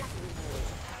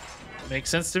 Makes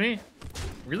sense to me.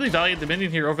 Really valued the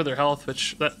minion here over their health,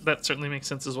 which that certainly makes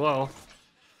sense as well.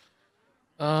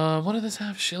 What did this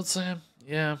have? Shield Slam?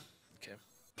 Yeah. Okay.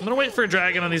 I'm gonna wait for a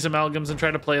dragon on these Amalgams and try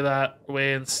to play that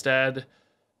way instead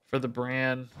for the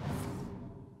Bran.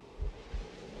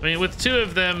 I mean, with 2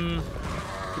 of them,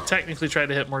 could technically try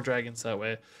to hit more dragons that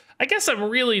way. I guess I'm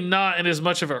really not in as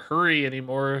much of a hurry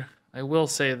anymore. I will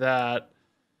say that.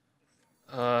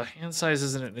 Hand size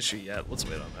isn't an issue yet. Let's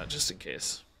wait on that just in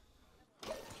case.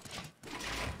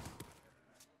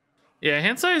 Yeah,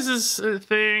 hand size is a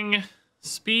thing.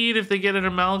 Speed, if they get an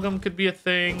Amalgam, could be a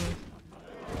thing.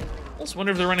 I almost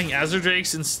wonder if they're running Azure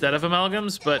Drakes instead of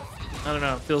Amalgams, but I don't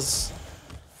know. It feels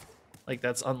like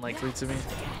that's unlikely to me.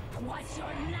 What's your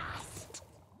last?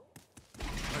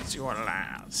 What's your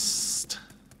last?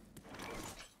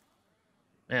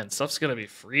 Man, stuff's gonna be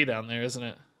free down there, isn't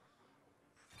it?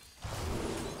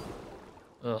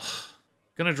 Ugh.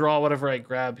 Gonna draw whatever I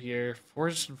grab here.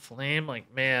 Forged in Flame,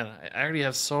 like, man, I already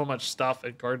have so much stuff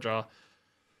in card draw.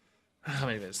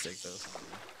 Maybe I just take those.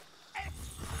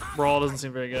 Brawl doesn't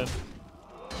seem very good.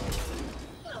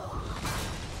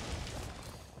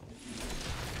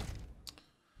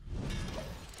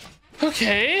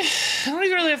 Okay, I don't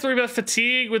even really have to worry about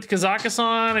fatigue with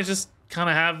Kazakusan. I just kind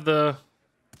of have the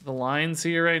lines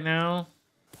here right now.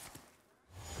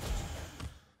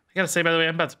 I gotta say, by the way,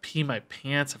 I'm about to pee my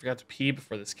pants. I forgot to pee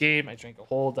before this game. I drank a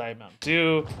whole Diet Mountain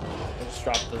Dew. I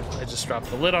just dropped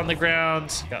the lid on the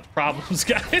ground. Got problems,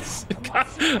 guys.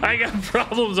 I got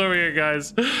problems over here,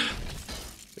 guys.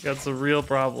 I got some real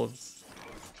problems.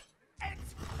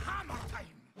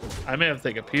 I may have to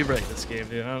take a pee break this game,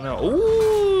 dude. I don't know.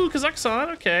 Ooh,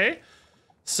 Kazakusan. Okay.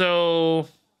 So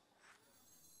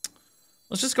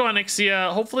let's just go on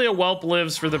Ixia. Hopefully a whelp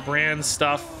lives for the brand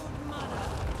stuff.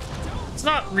 It's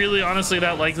not really, honestly,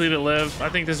 that likely to live. I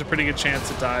think there's a pretty good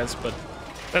chance it dies, but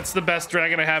that's the best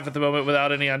dragon I have at the moment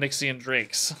without any Onyxian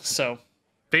Drakes. So,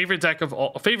 favorite drink of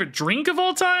all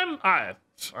time? I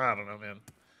don't know, man.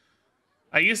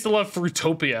 I used to love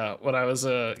Fruitopia when I was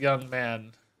a young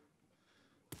man.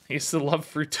 I used to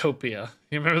love Fruitopia.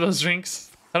 You remember those drinks?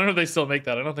 I don't know if they still make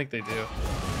that. I don't think they do.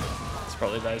 This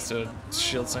probably dies to a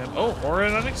Shield Slam. Oh, or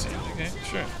an Onyxian. Okay,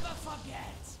 sure.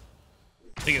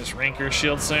 I think it's Ranker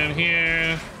Shield Slam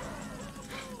here.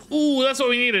 Ooh, that's what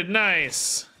we needed.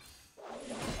 Nice.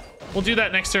 We'll do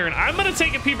that next turn. I'm gonna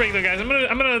take a pee break though, guys. I'm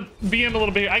gonna be in a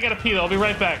little bit here. I gotta pee though. I'll be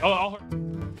right back. Oh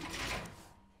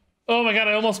my god,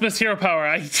 I almost missed hero power.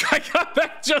 I got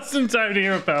back just in time to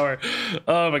hero power.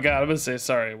 Oh my god, I'm gonna say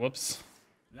sorry. Whoops.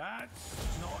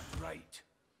 That's not right.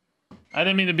 I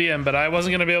didn't mean to be in, but I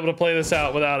wasn't gonna be able to play this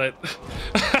out without it.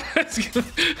 It's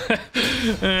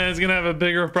gonna have a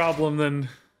bigger problem than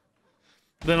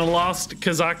a lost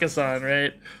Kazakusan,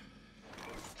 right?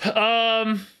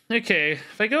 Okay,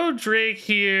 if I go Drake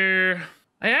here,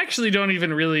 I actually don't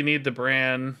even really need the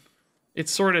Bran.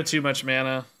 It's sort of too much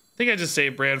mana. I think I just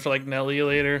save Bran for like Nelly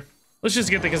later. Let's just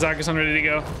get the Kazakusan ready to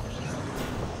go.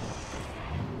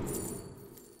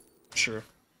 Sure.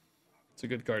 It's a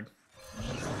good card.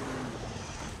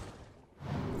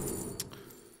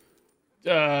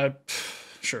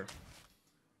 Sure.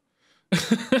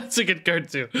 That's a good card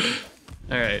too.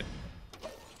 All right.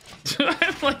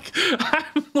 I'm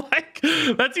like,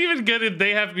 that's even good if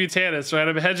they have Mutanus, right?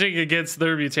 I'm hedging against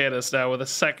their Mutanus now with a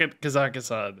second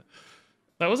Kazakusan.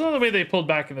 That wasn't the way they pulled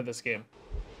back into this game.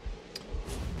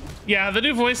 Yeah, the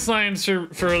new voice lines for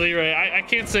Leroy, I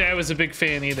can't say I was a big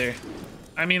fan either.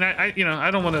 I mean, I you know,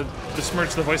 I don't want to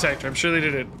besmirch the voice actor. I'm sure they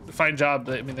did a fine job.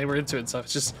 I mean, they were into it and stuff.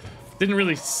 It just didn't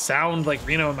really sound like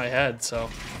Reno in my head, so.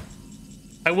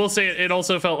 I will say it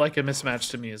also felt like a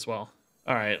mismatch to me as well.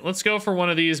 All right, let's go for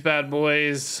one of these bad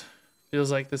boys.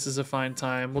 Feels like this is a fine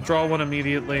time. We'll draw one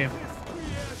immediately.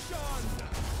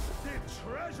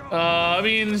 I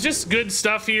mean, just good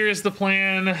stuff here is the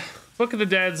plan. Book of the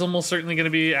Dead's almost certainly going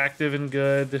to be active and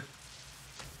good.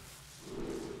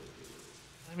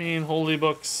 I mean, Holy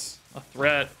Book's a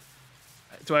threat.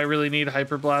 Do I really need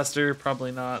Hyper Blaster?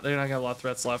 Probably not. They're not got a lot of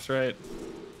threats left, right?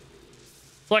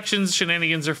 Flections,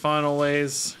 shenanigans are fun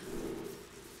always.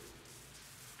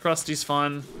 Krusty's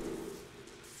fun.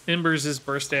 Embers is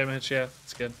burst damage. Yeah,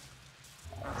 it's good.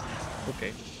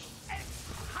 Okay.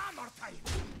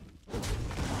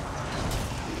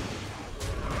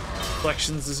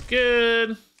 Flections is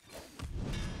good.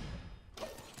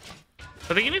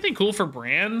 Are they anything cool for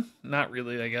Bran? Not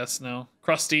really, I guess. No.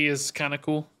 Krusty is kind of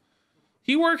cool.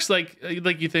 He works like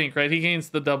you think, right? He gains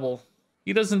the double.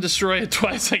 He doesn't destroy it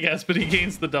twice, I guess, but he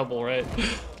gains the double, right?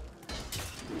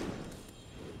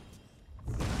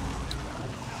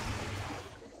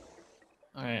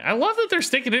 All right, I love that they're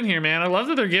sticking in here, man. I love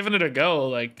that they're giving it a go.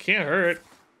 Like, can't hurt.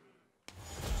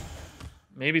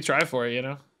 Maybe try for it, you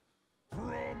know?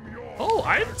 Oh,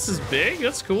 Idris is big.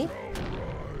 That's cool.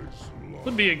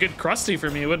 Would be a good Krusty for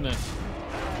me, wouldn't it?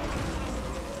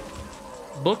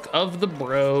 Book of the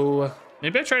Bro.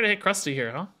 Maybe I try to hit Krusty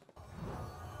here, huh?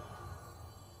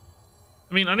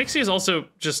 I mean, Onyxia is also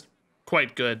just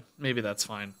quite good. Maybe that's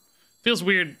fine. Feels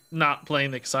weird not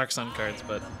playing the Kazakusan cards,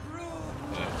 but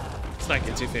let's not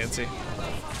get too fancy.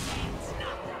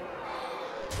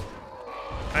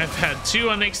 I've had 2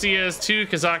 Onyxias, 2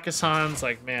 Kazakusans.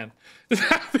 Like, man, I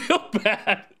feel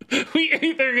bad. We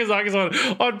ate their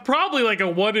Kazakusan on probably like a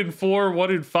 1 in 4,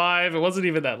 1 in 5. It wasn't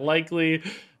even that likely.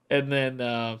 And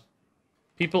then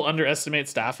people underestimate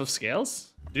Staff of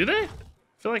Scales. Do they? I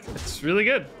feel like it's really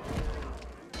good.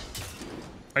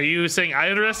 Are you saying I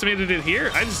underestimated it here?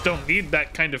 I just don't need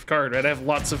that kind of card, right? I have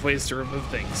lots of ways to remove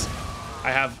things.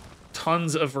 I have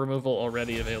tons of removal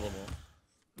already available.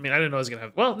 I mean, I didn't know I was gonna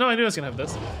have, well, no, I knew I was gonna have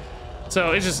this.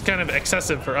 So it's just kind of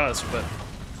excessive for us, but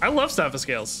I love Staff of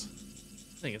Scales.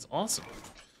 I think it's awesome.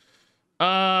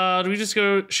 Do we just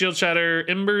go Shield Shatter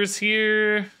Embers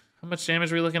here? How much damage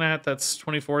are we looking at? That's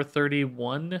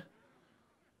 2431.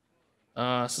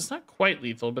 So it's not quite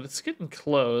lethal, but it's getting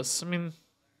close. I mean,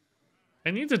 I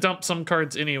need to dump some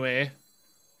cards anyway,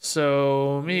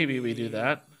 so maybe we do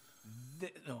that.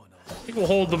 I think we'll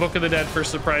hold the Book of the Dead for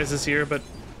surprises here, but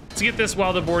let's get this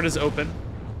while the board is open.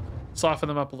 Soften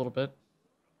them up a little bit.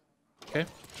 Okay.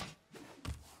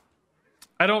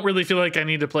 I don't really feel like I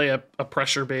need to play a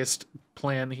pressure-based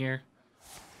plan here.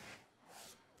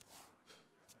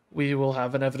 We will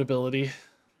have inevitability.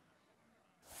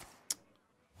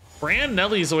 Bran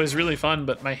Nelly is always really fun,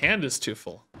 but my hand is too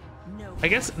full. I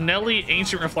guess Nelly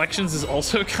Ancient Reflections is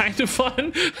also kind of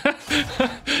fun.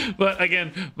 But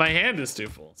again, my hand is too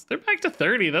full. So they're back to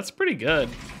 30. That's pretty good.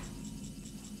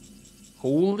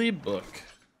 Holy Book.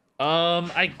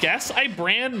 I guess I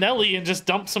Bran Nelly and just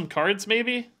dump some cards,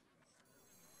 maybe?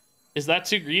 Is that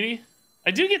too greedy?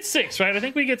 I do get 6, right? I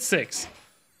think we get 6.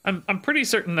 I'm pretty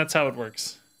certain that's how it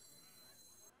works.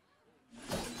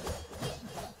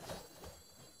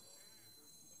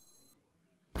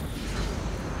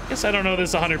 Guess I don't know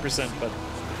this 100%, but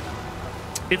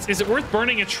is it worth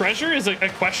burning a treasure? Is a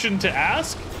question to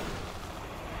ask.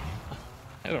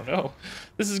 don't know.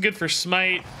 This is good for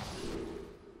smite.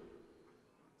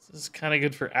 This is kind of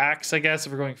good for axe, I guess,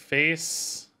 if we're going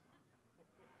face.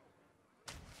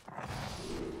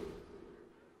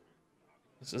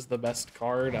 This is the best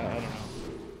card. I don't know.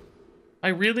 Am I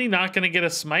really not gonna get a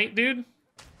smite, dude?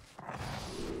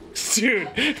 Dude,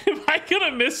 am I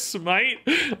gonna miss smite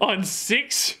on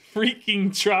 6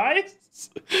 freaking tries?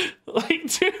 Like,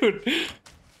 dude.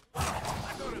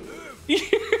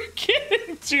 You're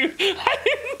kidding, dude. I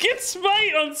didn't get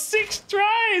smite on 6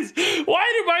 tries.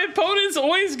 Why do my opponents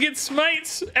always get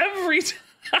smites every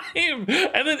time?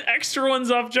 And then extra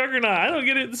ones off Juggernaut. I don't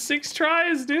get it in 6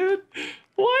 tries, dude.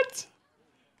 What?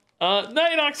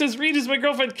 Nighthawk says, Reed is my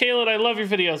girlfriend, Kayla, and I love your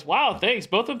videos. Wow, thanks.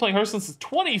 Both been playing Hearthstone since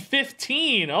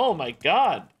 2015. Oh my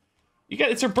god. You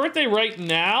got, it's her birthday right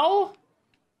now?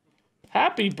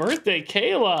 Happy birthday,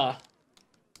 Kayla.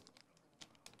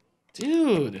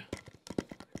 Dude.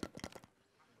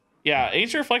 Yeah,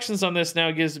 Ancient Reflections on this now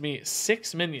gives me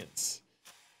 6 minions.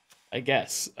 I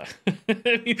guess.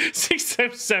 I mean, 6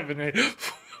 times 7, right?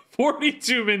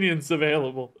 42 minions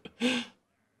available.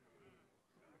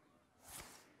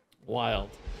 Wild.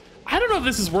 I don't know if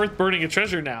this is worth burning a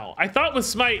treasure now. I thought with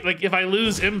Smite, like, if I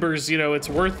lose Embers, you know, it's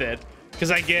worth it.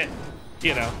 Because I get,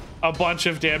 you know, a bunch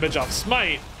of damage off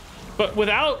Smite. But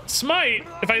without Smite,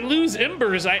 if I lose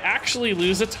Embers, I actually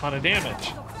lose a ton of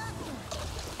damage.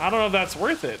 I don't know if that's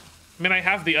worth it. I mean, I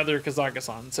have the other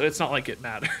Kazakusan, so it's not like it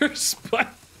matters. But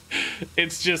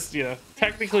it's just, you know,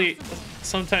 technically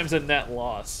sometimes a net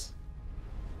loss.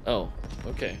 Oh,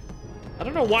 okay. I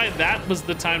don't know why that was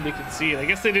the time to concede. I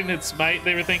guess they didn't hit Smite,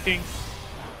 they were thinking.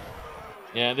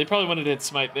 Yeah, they probably wanted to hit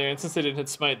Smite there, and since they didn't hit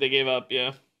Smite, they gave up,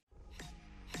 yeah.